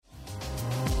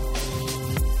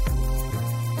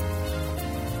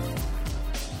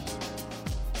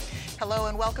Hello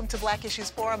and welcome to Black Issues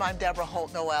Forum. I'm Deborah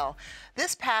Holt-Noel.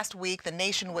 This past week, the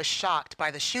nation was shocked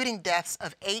by the shooting deaths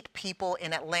of 8 people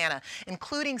in Atlanta,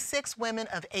 including 6 women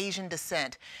of Asian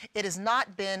descent. It has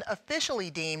not been officially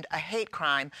deemed a hate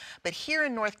crime, but here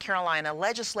in North Carolina,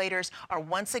 legislators are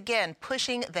once again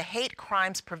pushing the Hate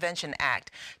Crimes Prevention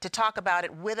Act. To talk about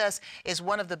it with us is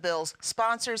one of the bill's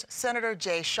sponsors, Senator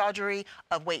Jay Chaudhuri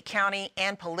of Wake County,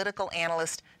 and political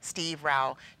analyst Steve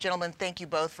Rao. Gentlemen, thank you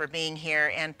both for being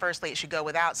here. And firstly, it should go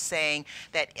without saying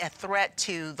that a threat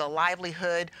to the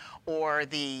livelihood or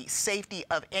the safety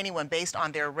of anyone based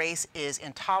on their race is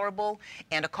intolerable,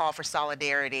 and a call for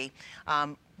solidarity.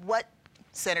 What,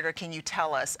 Senator, can you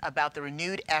tell us about the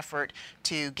renewed effort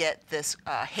to get this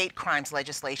hate crimes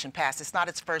legislation passed? It's not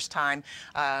its first time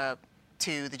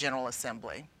to the General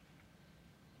Assembly.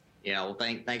 Yeah, well,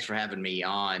 thanks for having me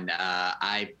on.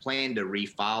 I plan to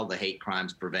refile the Hate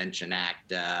Crimes Prevention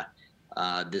Act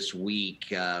this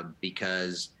week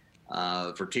because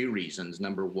for 2 reasons.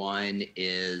 Number one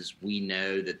is we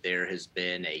know that there has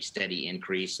been a steady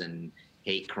increase in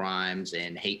hate crimes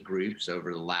and hate groups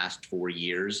over the last 4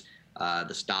 years.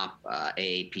 The Stop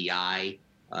AAPI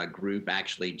group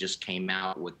actually just came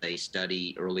out with a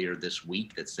study earlier this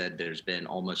week that said there's been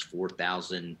almost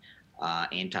 4,000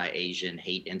 anti-Asian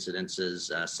hate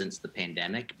incidences since the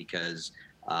pandemic, because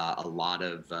a lot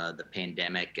of the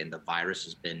pandemic and the virus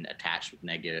has been attached with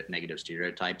negative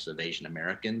stereotypes of Asian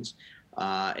Americans.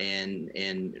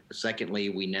 And secondly,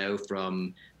 we know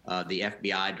from the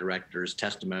FBI director's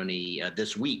testimony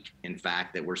this week, in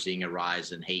fact, that we're seeing a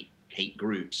rise in hate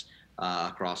groups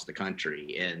across the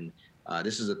country. And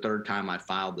this is the 3rd time I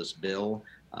filed this bill.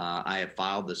 I have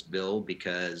filed this bill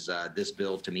because this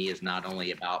bill to me is not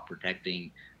only about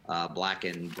protecting Black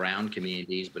and brown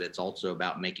communities, but it's also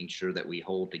about making sure that we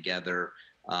hold together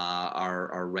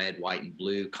our red, white, and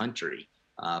blue country.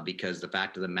 Because the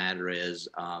fact of the matter is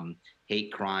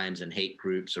hate crimes and hate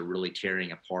groups are really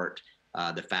tearing apart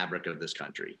the fabric of this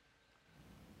country.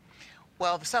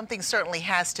 Well, something certainly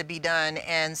has to be done.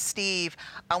 And Steve,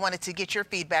 I wanted to get your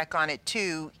feedback on it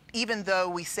too. Even though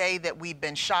we say that we've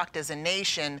been shocked as a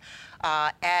nation,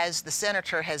 as the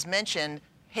senator has mentioned,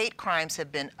 hate crimes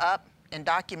have been up and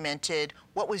documented.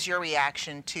 What was your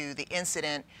reaction to the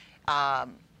incident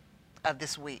of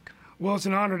this week? Well, it's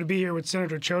an honor to be here with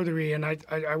Senator Chaudhuri, and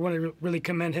I want to really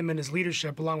commend him and his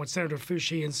leadership, along with Senator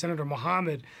Fushi and Senator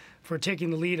Mohammed, for taking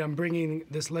the lead on bringing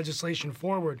this legislation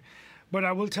forward. But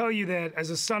I will tell you that as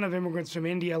a son of immigrants from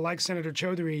India, like Senator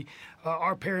Chaudhuri,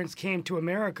 our parents came to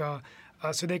America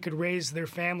so they could raise their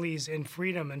families in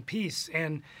freedom and peace.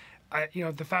 And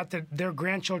the fact that their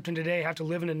grandchildren today have to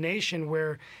live in a nation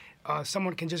where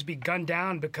someone can just be gunned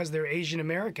down because they're Asian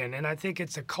American. And I think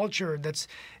it's a culture that's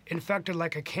infected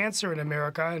like a cancer in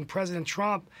America. And President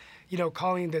Trump,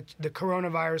 calling the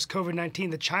coronavirus,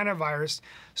 COVID-19, the China virus,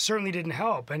 certainly didn't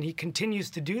help. And he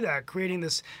continues to do that, creating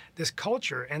this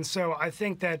culture. And so I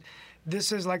think that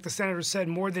this is, like the senator said,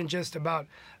 more than just about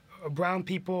brown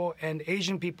people and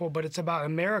Asian people, but it's about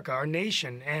America, our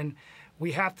nation. And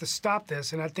we have to stop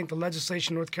this. And I think the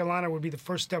legislation in North Carolina would be the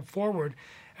first step forward.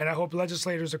 And I hope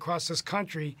legislators across this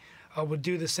country would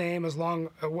do the same along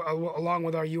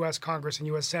with our U.S. Congress and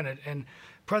U.S. Senate. And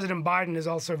President Biden is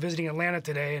also visiting Atlanta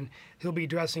today, and he'll be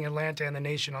addressing Atlanta and the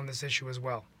nation on this issue as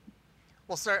well.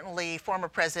 Well, certainly former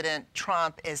President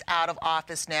Trump is out of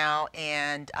office now,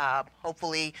 and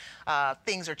hopefully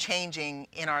things are changing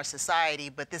in our society.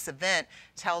 But this event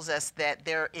tells us that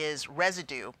there is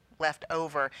residue left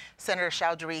over. Senator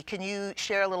Chaudhuri, can you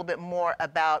share a little bit more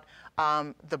about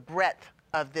the breadth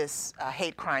of this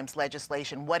hate crimes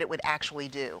legislation, what it would actually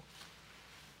do?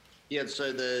 Yeah,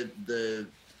 so the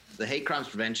Hate Crimes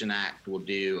Prevention Act will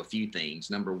do a few things.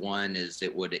 Number one is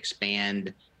it would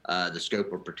expand the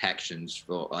scope of protections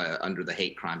for, under the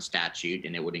hate crime statute,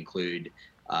 and it would include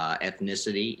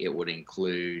ethnicity, it would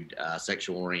include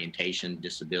sexual orientation,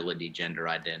 disability, gender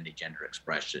identity, gender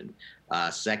expression.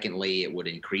 Secondly, it would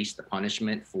increase the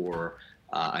punishment for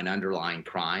an underlying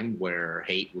crime where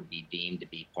hate would be deemed to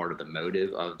be part of the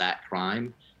motive of that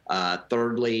crime.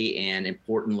 Thirdly, and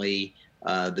importantly,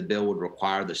 the bill would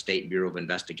require the State Bureau of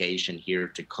Investigation here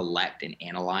to collect and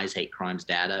analyze hate crimes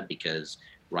data, because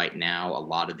right now a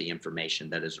lot of the information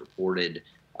that is reported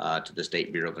to the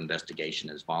State Bureau of Investigation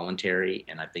is voluntary.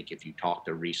 And I think if you talk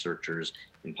to researchers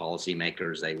and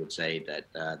policymakers, they would say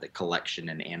that the collection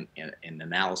and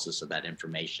analysis of that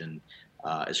information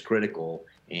is critical.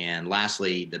 And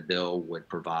lastly, the bill would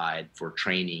provide for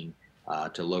training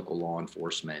to local law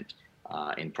enforcement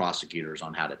and prosecutors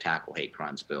on how to tackle hate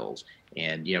crimes bills.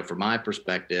 And, from my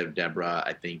perspective, Deborah,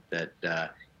 I think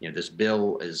that, This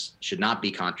bill should not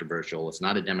be controversial. It's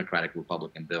not a Democratic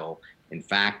Republican bill. In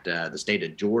fact, the state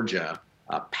of Georgia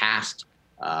passed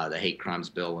the hate crimes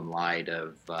bill in light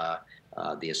of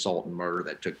the assault and murder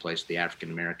that took place to the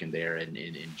African American there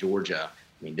in Georgia.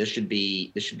 I mean, this should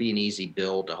be an easy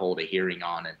bill to hold a hearing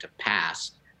on and to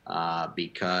pass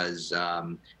because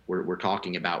we're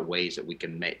talking about ways that we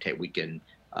can make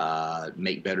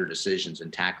better decisions in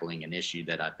tackling an issue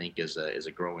that I think is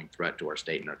a growing threat to our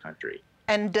state and our country.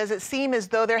 And does it seem as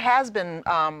though there has been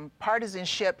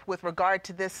partisanship with regard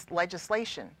to this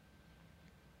legislation?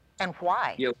 And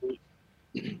why?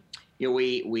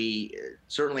 We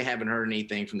certainly haven't heard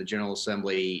anything from the General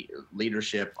Assembly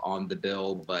leadership on the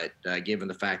bill, but given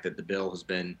the fact that the bill has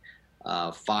been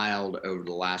filed over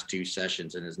the last 2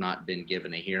 sessions and has not been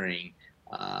given a hearing,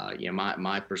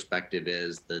 my perspective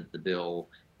is that the bill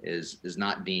is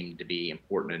not deemed to be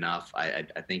important enough. I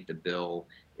think the bill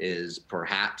is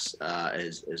perhaps,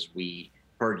 as we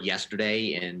heard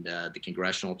yesterday in the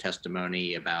congressional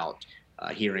testimony about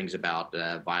hearings about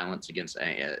violence against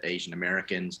Asian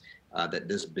Americans, that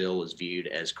this bill is viewed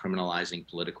as criminalizing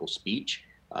political speech,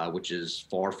 which is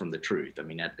far from the truth. I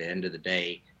mean, at the end of the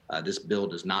day, this bill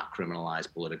does not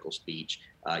criminalize political speech.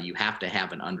 You have to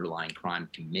have an underlying crime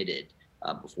committed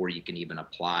before you can even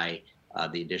apply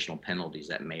the additional penalties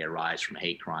that may arise from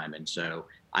hate crime. And so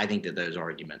I think that those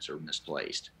arguments are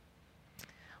misplaced.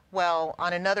 Well,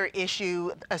 on another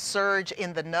issue, a surge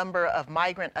in the number of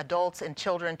migrant adults and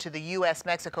children to the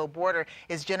U.S.-Mexico border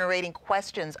is generating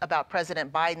questions about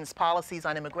President Biden's policies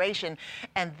on immigration,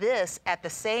 and this at the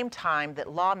same time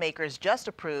that lawmakers just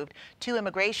approved 2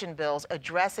 immigration bills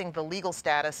addressing the legal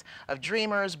status of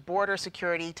dreamers, border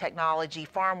security, technology,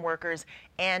 farm workers,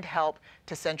 and help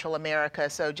to Central America.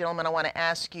 So, gentlemen, I want to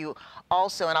ask you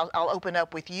also, and I'll open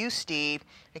up with you, Steve,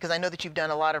 because I know that you've done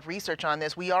a lot of research on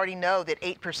this. We already know that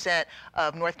 8%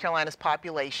 of North Carolina's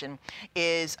population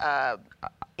is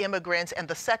immigrants, and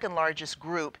the second largest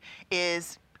group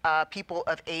is people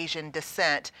of Asian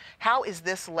descent. How is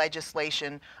this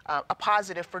legislation a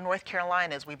positive for North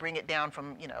Carolina as we bring it down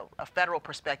from, a federal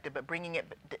perspective, but bringing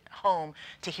it home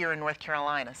to here in North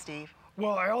Carolina? Steve?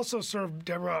 Well, I also serve,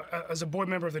 Deborah, as a board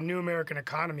member of the New American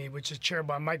Economy, which is chaired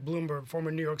by Mike Bloomberg,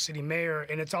 former New York City mayor,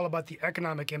 and it's all about the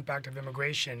economic impact of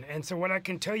immigration. And so what I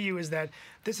can tell you is that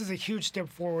this is a huge step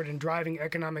forward in driving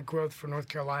economic growth for North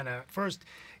Carolina. First,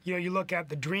 you look at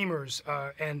the Dreamers,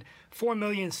 and 4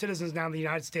 million citizens now in the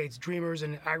United States, Dreamers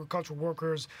and agricultural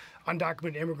workers,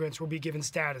 undocumented immigrants, will be given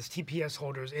status, TPS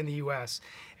holders in the U.S.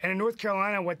 And in North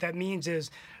Carolina, what that means is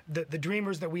the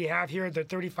Dreamers that we have here, the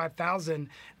 35,000,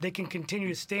 they can continue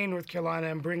to stay in North Carolina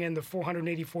and bring in the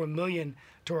 $484 million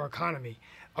to our economy.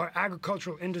 Our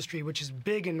agricultural industry, which is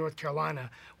big in North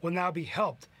Carolina, will now be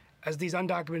helped as these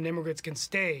undocumented immigrants can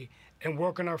stay and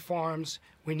work on our farms.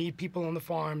 We need people on the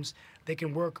farms. They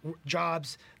can work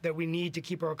jobs that we need to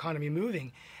keep our economy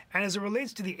moving. And as it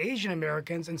relates to the Asian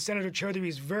Americans, and Senator Chaudhary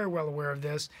is very well aware of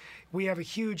this, we have a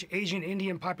huge Asian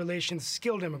Indian population,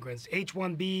 skilled immigrants,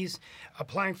 H-1Bs,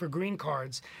 applying for green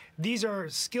cards. These are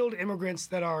skilled immigrants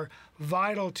that are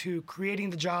vital to creating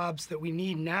the jobs that we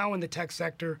need now in the tech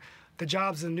sector, the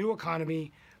jobs in the new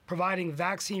economy, providing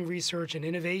vaccine research and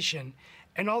innovation,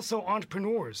 and also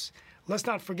entrepreneurs. Let's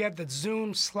not forget that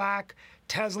Zoom, Slack,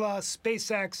 Tesla,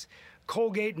 SpaceX,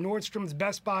 Colgate, Nordstrom's,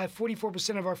 Best Buy,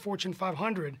 44% of our Fortune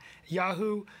 500,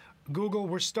 Yahoo, Google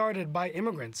were started by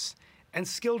immigrants and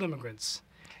skilled immigrants.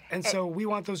 And so we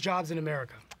want those jobs in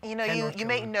America. You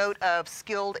make note of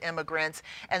skilled immigrants,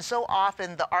 and so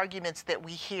often the arguments that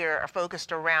we hear are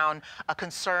focused around a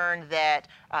concern that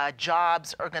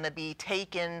jobs are going to be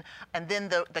taken, and then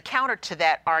the counter to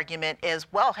that argument is,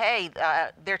 well, hey,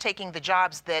 they're taking the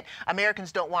jobs that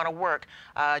Americans don't want to work,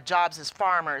 jobs as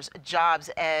farmers,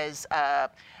 jobs as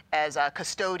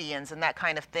custodians and that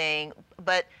kind of thing.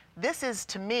 But this is,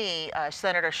 to me,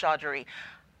 Senator Chaudhary,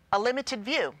 a limited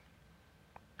view.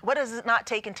 What does it not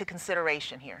take into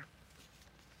consideration here?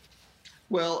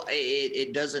 Well,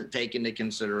 it doesn't take into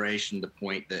consideration the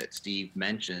point that Steve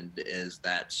mentioned, is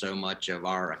that so much of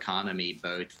our economy,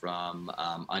 both from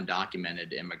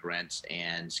undocumented immigrants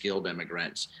and skilled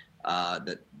immigrants,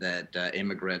 that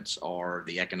immigrants are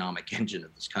the economic engine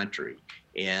of this country.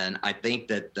 And I think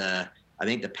that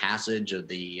the passage of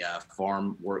the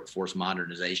Farm Workforce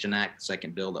Modernization Act, the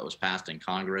second bill that was passed in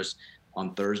Congress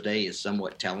on Thursday, is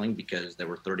somewhat telling, because there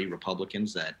were 30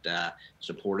 Republicans that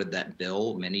supported that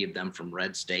bill, many of them from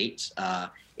red states.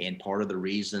 And part of the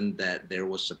reason that there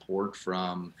was support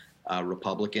from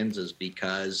Republicans is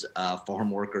because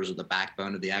farm workers are the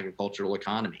backbone of the agricultural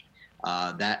economy.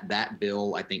 That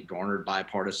bill, I think, garnered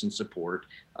bipartisan support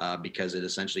because it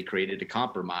essentially created a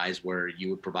compromise where you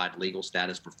would provide legal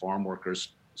status for farm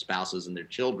workers, spouses, and their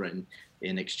children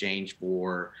in exchange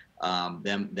for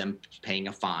them paying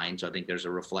a fine. So I think there's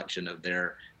a reflection of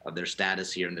their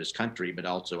status here in this country, but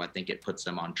also I think it puts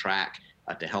them on track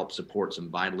to help support some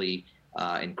vitally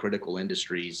and critical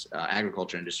industries,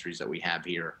 agriculture industries that we have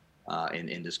here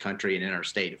in this country and in our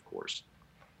state, of course.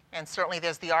 And certainly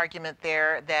there's the argument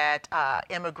there that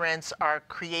immigrants are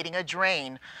creating a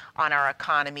drain on our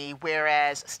economy,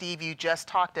 whereas, Steve, you just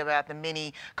talked about the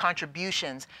many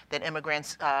contributions that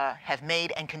immigrants have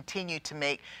made and continue to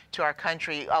make to our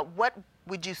country. What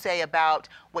would you say about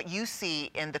what you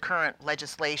see in the current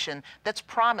legislation that's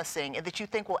promising and that you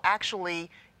think will actually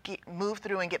move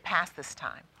through and get past this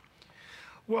time?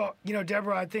 Well, you know,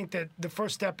 Deborah, I think that the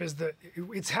first step is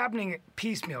it's happening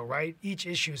piecemeal, right? Each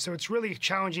issue. So it's really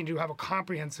challenging to have a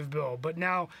comprehensive bill. But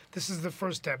now this is the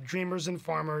first step. Dreamers and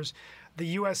farmers. The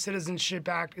U.S. Citizenship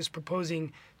Act is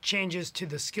proposing changes to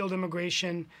the skilled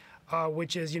immigration,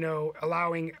 which is, you know,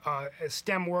 allowing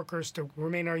STEM workers to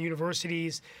remain in our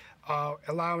universities,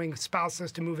 allowing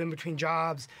spouses to move in between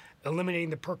jobs,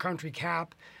 eliminating the per country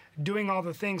cap, doing all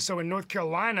the things. So in North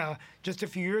Carolina, just a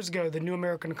few years ago, the New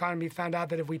American Economy found out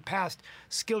that if we passed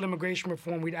skilled immigration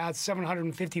reform, we'd add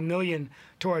 $750 million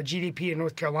to our GDP in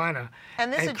North Carolina.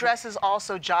 And this addresses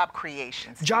also job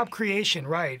creation. Job creation,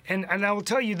 right. And I will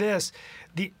tell you this,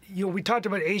 we talked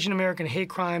about Asian American hate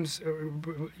crimes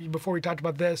before we talked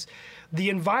about this. The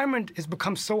environment has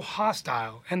become so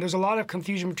hostile, and there's a lot of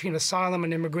confusion between asylum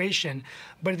and immigration.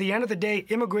 But at the end of the day,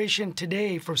 immigration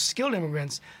today for skilled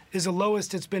immigrants is the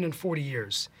lowest it's been in 40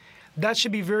 years. That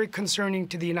should be very concerning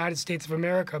to the United States of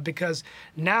America, because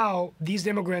now these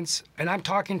immigrants, and I'm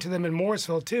talking to them in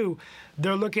Morrisville too,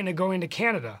 they're looking at going to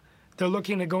Canada. They're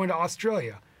looking at going to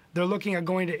Australia. They're looking at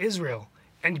going to Israel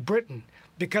and Britain,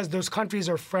 because those countries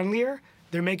are friendlier.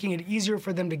 They're making it easier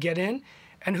for them to get in.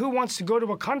 And who wants to go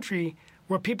to a country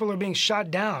where people are being shot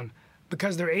down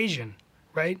because they're Asian,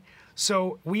 right?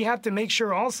 So we have to make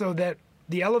sure also that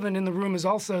the elephant in the room is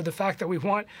also the fact that we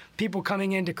want people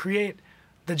coming in to create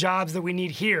the jobs that we need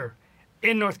here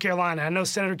in North Carolina. I know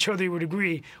Senator Chaudhary would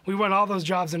agree. We want all those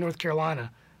jobs in North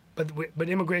Carolina, but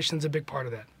immigration is a big part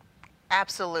of that.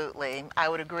 Absolutely. I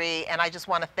would agree. And I just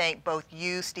want to thank both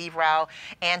you, Steve Rao,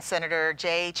 and Senator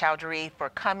Jay Chaudhary for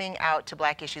coming out to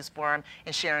Black Issues Forum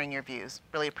and sharing your views.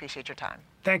 Really appreciate your time.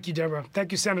 Thank you, Deborah.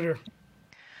 Thank you, Senator.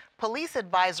 Police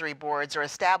advisory boards are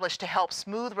established to help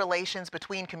smooth relations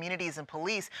between communities and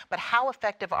police, but how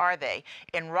effective are they?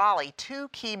 In Raleigh, 2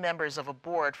 key members of a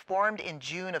board formed in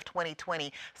June of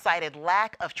 2020 cited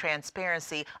lack of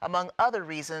transparency, among other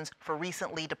reasons, for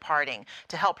recently departing.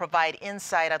 To help provide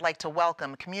insight, I'd like to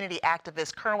welcome community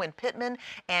activist Kerwin Pittman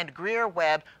and Greer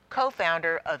Webb,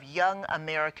 co-founder of Young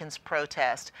Americans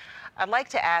Protest. I'd like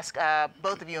to ask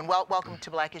both of you, and welcome to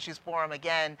Black Issues Forum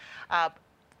again.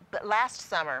 But last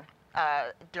summer,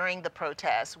 during the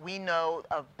protests, we know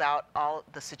about all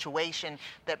the situation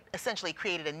that essentially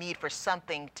created a need for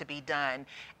something to be done.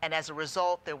 And as a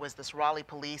result, there was this Raleigh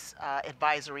Police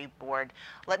Advisory Board.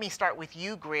 Let me start with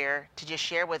you, Greer, to just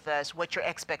share with us what your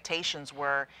expectations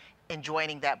were in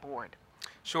joining that board.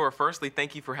 Sure. Firstly,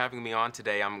 thank you for having me on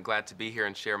today. I'm glad to be here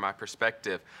and share my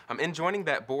perspective. In joining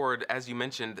that board, as you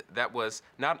mentioned, that was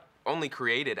not only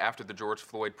created after the George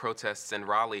Floyd protests in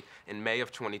Raleigh in May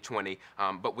of 2020,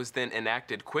 but was then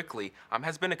enacted quickly,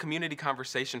 has been a community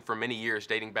conversation for many years,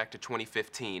 dating back to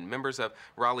 2015. Members of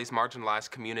Raleigh's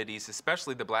marginalized communities,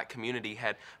 especially the Black community,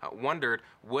 had wondered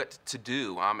what to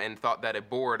do and thought that a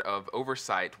board of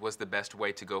oversight was the best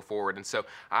way to go forward. And so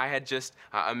I had just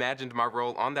imagined my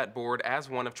role on that board as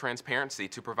one of transparency,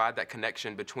 to provide that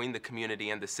connection between the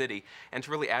community and the city, and to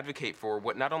really advocate for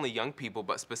what not only young people,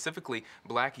 but specifically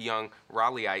Black young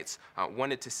Raleigheites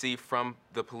wanted to see from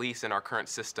the police in our current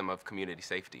system of community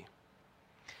safety.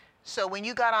 So when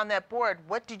you got on that board,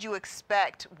 what did you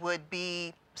expect would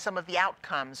be some of the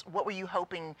outcomes? What were you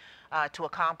hoping to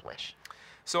accomplish?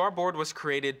 So our board was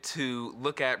created to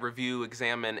look at, review,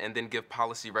 examine, and then give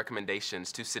policy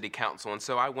recommendations to City Council. And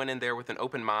so I went in there with an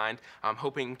open mind,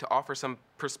 hoping to offer some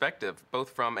perspective,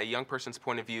 both from a young person's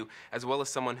point of view, as well as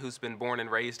someone who's been born and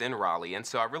raised in Raleigh. And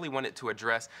so I really wanted to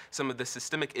address some of the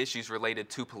systemic issues related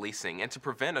to policing and to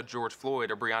prevent a George Floyd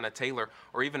or Breonna Taylor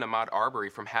or even Ahmaud Arbery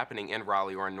from happening in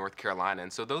Raleigh or in North Carolina.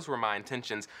 And so those were my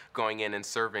intentions going in and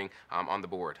serving on the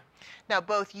board. Now,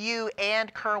 both you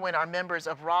and Kerwin are members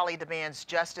of Raleigh Demands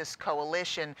Justice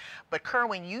Coalition, but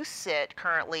Kerwin, you sit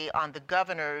currently on the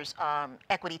governor's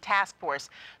Equity Task Force.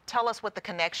 Tell us what the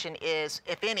connection is,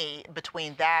 if any,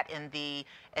 between that and the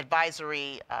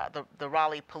advisory, the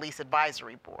Raleigh Police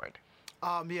Advisory Board.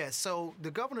 Yeah, so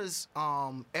the governor's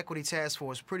Equity Task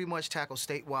Force pretty much tackles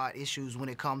statewide issues when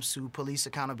it comes to police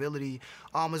accountability,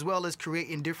 as well as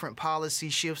creating different policy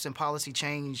shifts and policy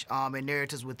change and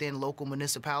narratives within local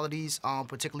municipalities,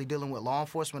 particularly dealing with law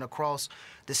enforcement across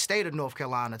the state of North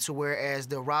Carolina, to whereas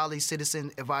the Raleigh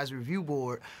Citizen Advisory Review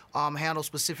Board handles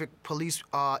specific police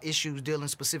issues dealing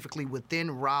specifically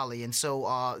within Raleigh. And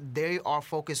so they are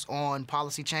focused on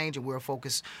policy change, and we're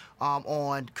focused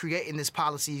on creating these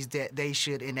policies that they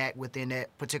should enact within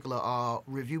that particular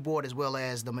review board, as well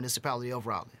as the municipality of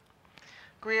Raleigh.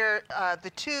 Greer, the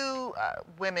two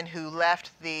women who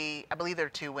left I believe there are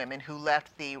two women who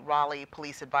left the Raleigh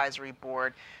Police Advisory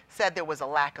Board, said there was a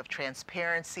lack of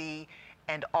transparency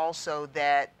and also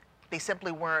that they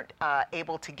simply weren't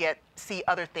able to see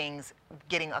other things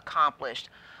getting accomplished.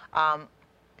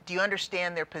 Do you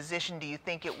understand their position? Do you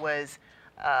think it was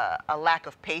a lack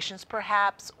of patience,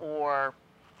 perhaps, or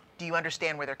do you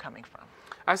understand where they're coming from?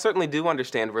 I certainly do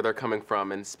understand where they're coming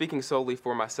from, and speaking solely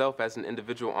for myself as an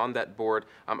individual on that board,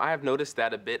 I have noticed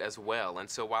that a bit as well. And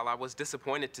so while I was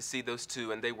disappointed to see those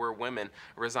two, and they were women,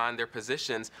 resign their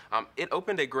positions, it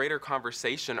opened a greater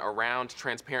conversation around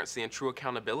transparency and true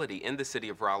accountability in the city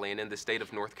of Raleigh and in the state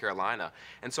of North Carolina.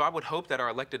 And so I would hope that our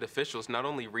elected officials not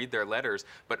only read their letters,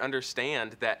 but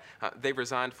understand that they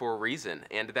resigned for a reason,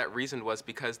 and that reason was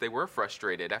because they were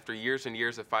frustrated. After years and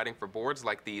years of fighting for boards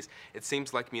like these, it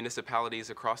seems like municipalities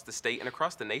across the state and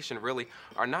across the nation really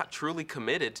are not truly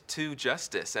committed to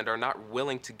justice and are not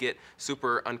willing to get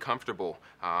super uncomfortable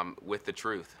with the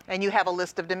truth. And you have a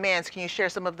list of demands. Can you share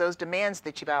some of those demands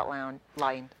that you've outlined?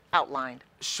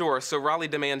 Sure. So Raleigh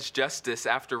Demands Justice,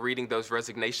 after reading those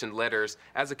resignation letters,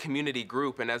 as a community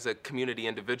group and as a community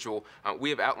individual, we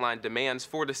have outlined demands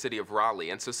for the city of Raleigh.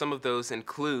 And so some of those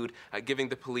include giving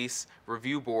the Police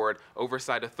Review Board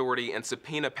oversight authority and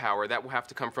subpoena power. That will have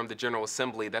to come from the General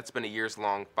Assembly. That's been a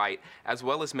years-long fight, as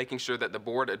well as making sure that the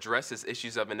board addresses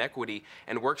issues of inequity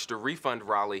and works to refund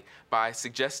Raleigh by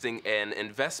suggesting an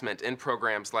investment in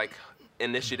programs like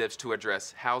initiatives to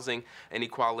address housing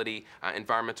inequality,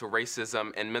 environmental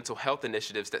racism, and mental health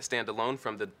initiatives that stand alone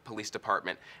from the police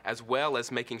department, as well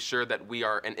as making sure that we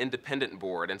are an independent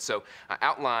board. And so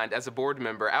outlined as a board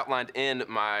member, outlined in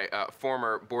my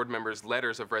former board members'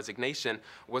 letters of resignation,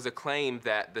 was a claim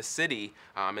that the city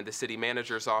and the city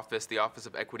manager's office, the Office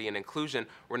of Equity and Inclusion,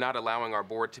 were not allowing our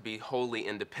board to be wholly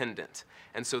independent.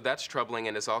 And so that's troubling,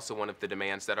 and is also one of the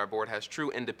demands, that our board has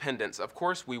true independence. Of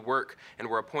course, we work and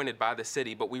we're appointed by the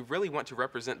city, but we really want to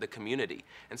represent the community.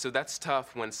 And so that's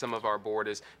tough when some of our board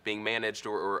is being managed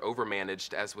or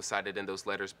overmanaged, as was cited in those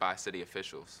letters by city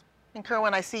officials. And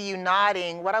Kerwin, I see you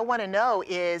nodding. What I want to know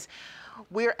is,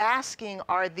 we're asking,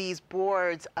 are these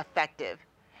boards effective?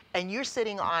 And you're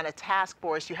sitting on a task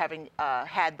force, you having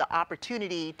had the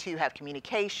opportunity to have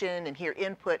communication and hear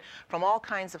input from all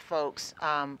kinds of folks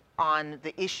on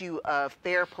the issue of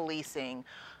fair policing.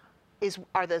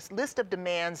 Are the list of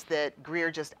demands that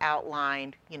Greer just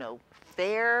outlined,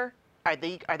 fair? Are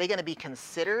they going to be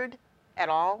considered at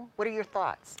all? What are your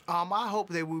thoughts? I hope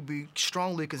they will be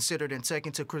strongly considered and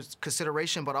taken into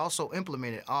consideration, but also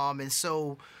implemented. And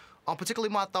so,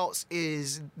 particularly my thoughts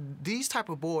is these type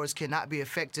of boards cannot be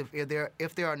effective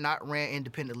if they are not ran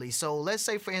independently. So let's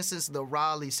say, for instance, the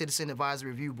Raleigh Citizen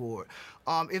Advisory Review Board.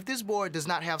 If this board does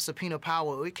not have subpoena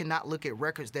power, it cannot look at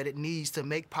records that it needs to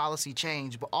make policy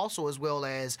change, but also as well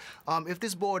as if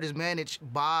this board is managed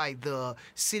by the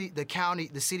city, the county,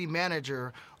 the city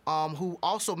manager, who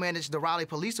also manage the Raleigh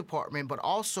Police Department, but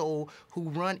also who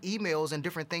run emails and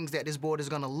different things that this board is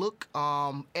going to look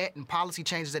at, and policy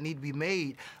changes that need to be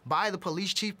made by the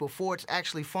police chief before it's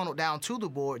actually funneled down to the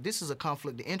board. This is a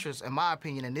conflict of interest, in my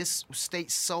opinion, and this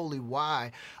states solely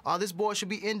why this board should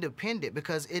be independent,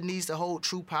 because it needs to hold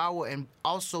true power and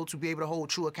also to be able to hold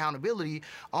true accountability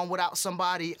without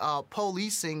somebody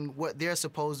policing what they're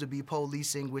supposed to be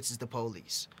policing, which is the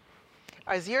police.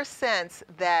 Is your sense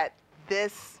that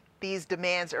these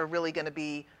demands are really going to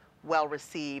be well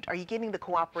received? Are you getting the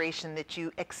cooperation that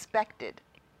you expected?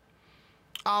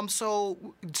 So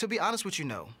to be honest with you,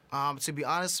 no. To be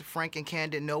honest, frank and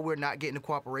candid, no, we're not getting the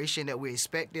cooperation that we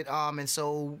expected. And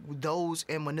so those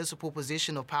in municipal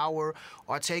position of power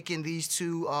are taking these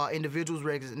two individuals'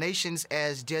 resignations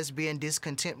as just being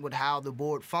discontent with how the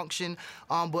board functioned.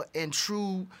 But in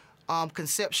true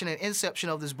conception and inception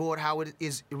of this board, how it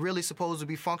is really supposed to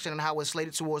be functioning, how it's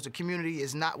slated towards the community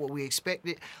is not what we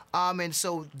expected. And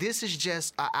so this is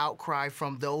just an outcry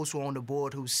from those who are on the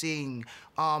board who's seeing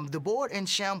the board in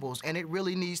shambles, and it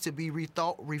really needs to be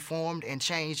rethought, reformed, and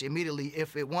changed immediately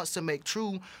if it wants to make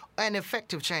true and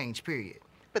effective change, period.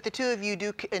 But the two of you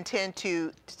do intend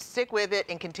to stick with it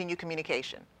and continue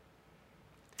communication.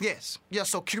 Yes. Yeah,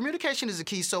 so communication is the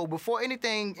key. So before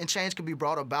anything and change can be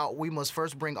brought about, we must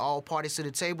first bring all parties to the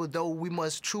table, though we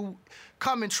must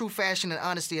come in true fashion and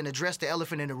honesty and address the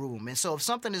elephant in the room. And so if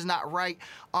something is not right,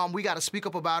 we got to speak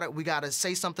up about it. We got to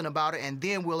say something about it, and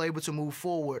then we're able to move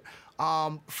forward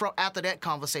from after that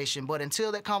conversation. But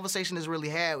until that conversation is really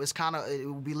had, it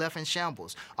will be left in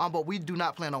shambles. But we do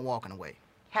not plan on walking away.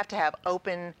 Have to have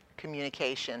open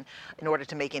communication in order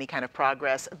to make any kind of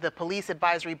progress. The Police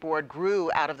Advisory Board grew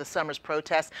out of the summer's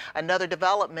protests. Another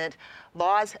development,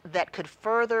 laws that could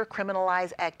further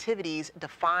criminalize activities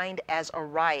defined as a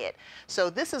riot. So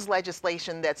this is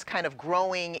legislation that's kind of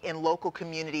growing in local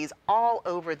communities all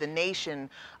over the nation,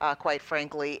 quite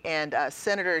frankly. And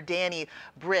Senator Danny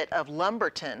Britt of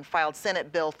Lumberton filed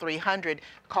Senate Bill 300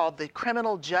 called the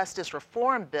Criminal Justice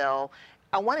Reform Bill.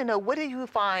 I want to know, what do you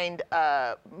find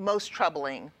most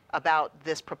troubling about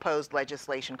this proposed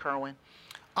legislation, Kerwin?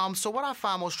 So what I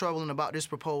find most troubling about this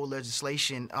proposed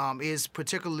legislation is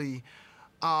particularly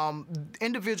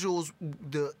individuals,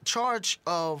 the charge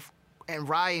of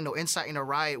rioting or inciting a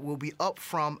riot will be up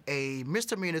from a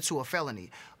misdemeanor to a felony,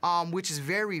 which is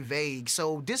very vague.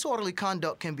 So disorderly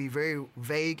conduct can be very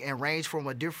vague and range from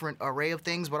a different array of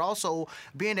things, but also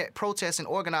being at protests and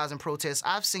organizing protests,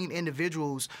 I've seen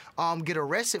individuals get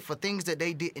arrested for things that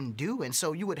they didn't do. And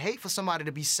so you would hate for somebody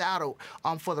to be saddled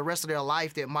for the rest of their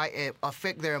life that might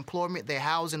affect their employment, their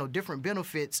housing, or different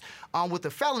benefits with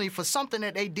a felony for something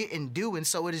that they didn't do. And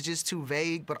so it is just too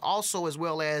vague, but also as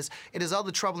well as it is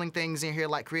other troubling things in here,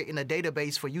 like creating a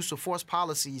database for use of force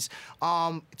policies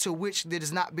to which that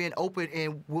is not being open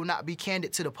and will not be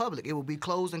candid to the public. It will be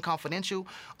closed and confidential.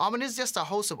 And it's just a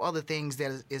host of other things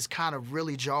that is kind of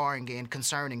really jarring and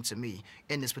concerning to me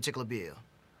in this particular bill.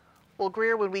 Well,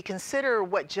 Greer, when we consider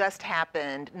what just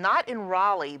happened, not in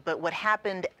Raleigh, but what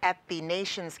happened at the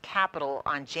nation's capital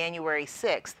on January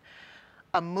 6th,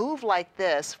 a move like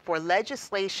this for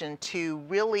legislation to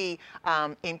really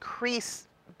increase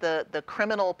the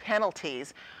criminal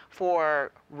penalties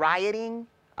for rioting,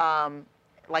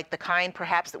 like the kind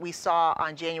perhaps that we saw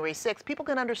on January 6th, people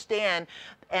can understand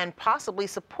and possibly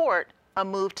support a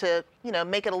move to,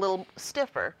 make it a little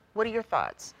stiffer. What are your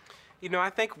thoughts?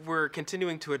 I think we're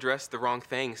continuing to address the wrong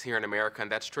things here in America,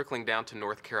 and that's trickling down to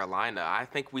North Carolina. I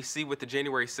think we see with the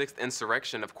January 6th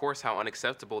insurrection, of course, how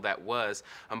unacceptable that was.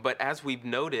 But as we've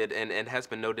noted, and has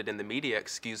been noted in the media,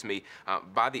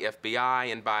 by the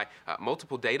FBI and by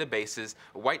multiple databases,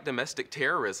 white domestic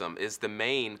terrorism is the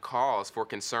main cause for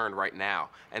concern right now.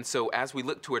 And so as we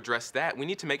look to address that, we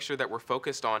need to make sure that we're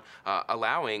focused on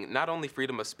allowing not only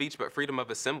freedom of speech, but freedom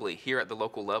of assembly here at the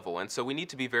local level. And so we need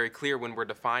to be very clear when we're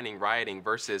defining rioting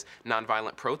versus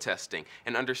nonviolent protesting,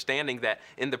 and understanding that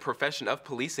in the profession of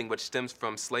policing, which stems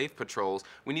from slave patrols,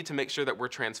 we need to make sure that we're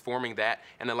transforming that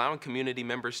and allowing community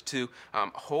members to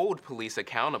hold police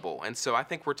accountable. And so I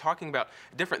think we're talking about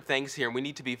different things here, and we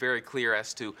need to be very clear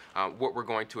as to what we're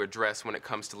going to address when it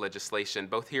comes to legislation,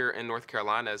 both here in North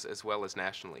Carolina as well as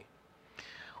nationally.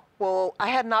 Well, I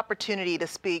had an opportunity to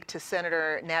speak to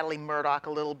Senator Natalie Murdock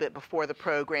a little bit before the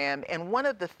program, and one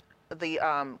of the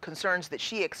concerns that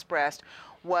she expressed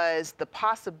was the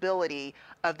possibility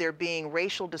of there being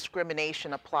racial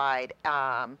discrimination applied,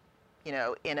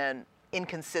 in an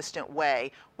inconsistent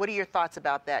way. What are your thoughts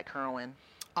about that, Kerwin?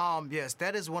 Yes,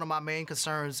 that is one of my main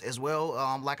concerns as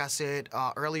well. Like I said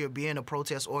earlier, being a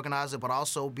protest organizer, but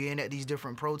also being at these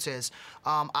different protests,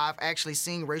 I've actually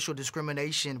seen racial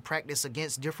discrimination practiced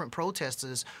against different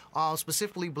protesters,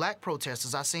 specifically black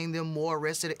protesters. I've seen them more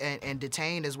arrested and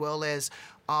detained, as well as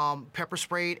pepper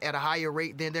sprayed at a higher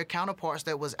rate than their counterparts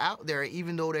that was out there,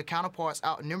 even though their counterparts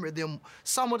outnumbered them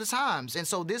some of the times. And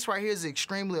so this right here is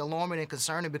extremely alarming and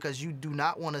concerning, because you do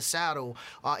not want to saddle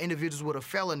individuals with a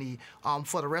felony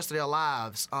for the rest of their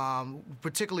lives,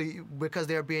 particularly because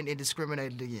they're being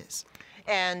indiscriminated against.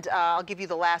 And I'll give you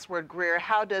the last word, Greer.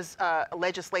 How does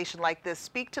legislation like this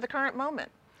speak to the current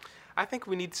moment? I think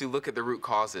we need to look at the root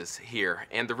causes here,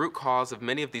 and the root cause of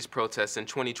many of these protests in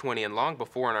 2020 and long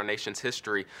before in our nation's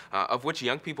history, of which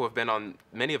young people have been on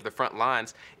many of the front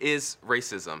lines, is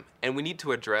racism, and we need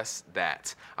to address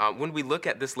that. When we look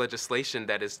at this legislation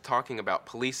that is talking about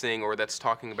policing or that's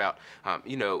talking about,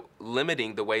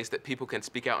 limiting the ways that people can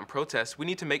speak out and protest, we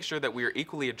need to make sure that we are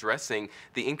equally addressing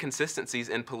the inconsistencies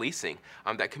in policing,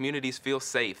 that communities feel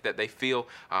safe, that they feel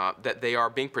that they are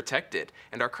being protected,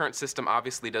 and our current system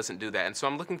obviously doesn't do that. And so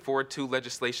I'm looking forward to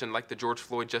legislation like the George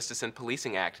Floyd Justice and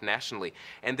Policing Act nationally,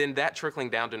 and then that trickling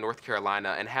down to North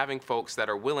Carolina and having folks that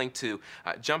are willing to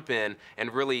jump in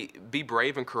and really be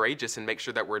brave and courageous and make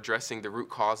sure that we're addressing the root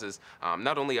causes,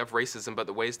 not only of racism, but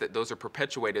the ways that those are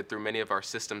perpetuated through many of our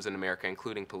systems in America,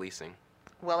 including policing.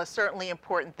 Well, it's certainly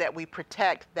important that we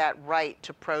protect that right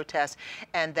to protest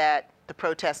and that the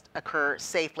protests occur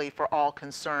safely for all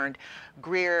concerned.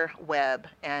 Greer Webb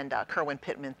and Kerwin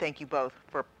Pittman, thank you both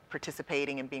for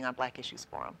participating and being on Black Issues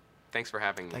Forum. Thanks for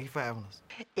having me. Thank you for having us.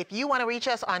 If you want to reach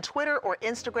us on Twitter or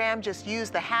Instagram, just use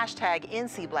the hashtag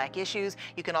NCBlackIssues.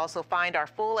 You can also find our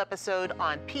full episode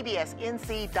on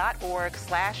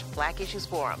pbsnc.org/Black Issues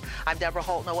Forum. I'm Deborah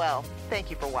Holt Noel. Thank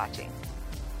you for watching.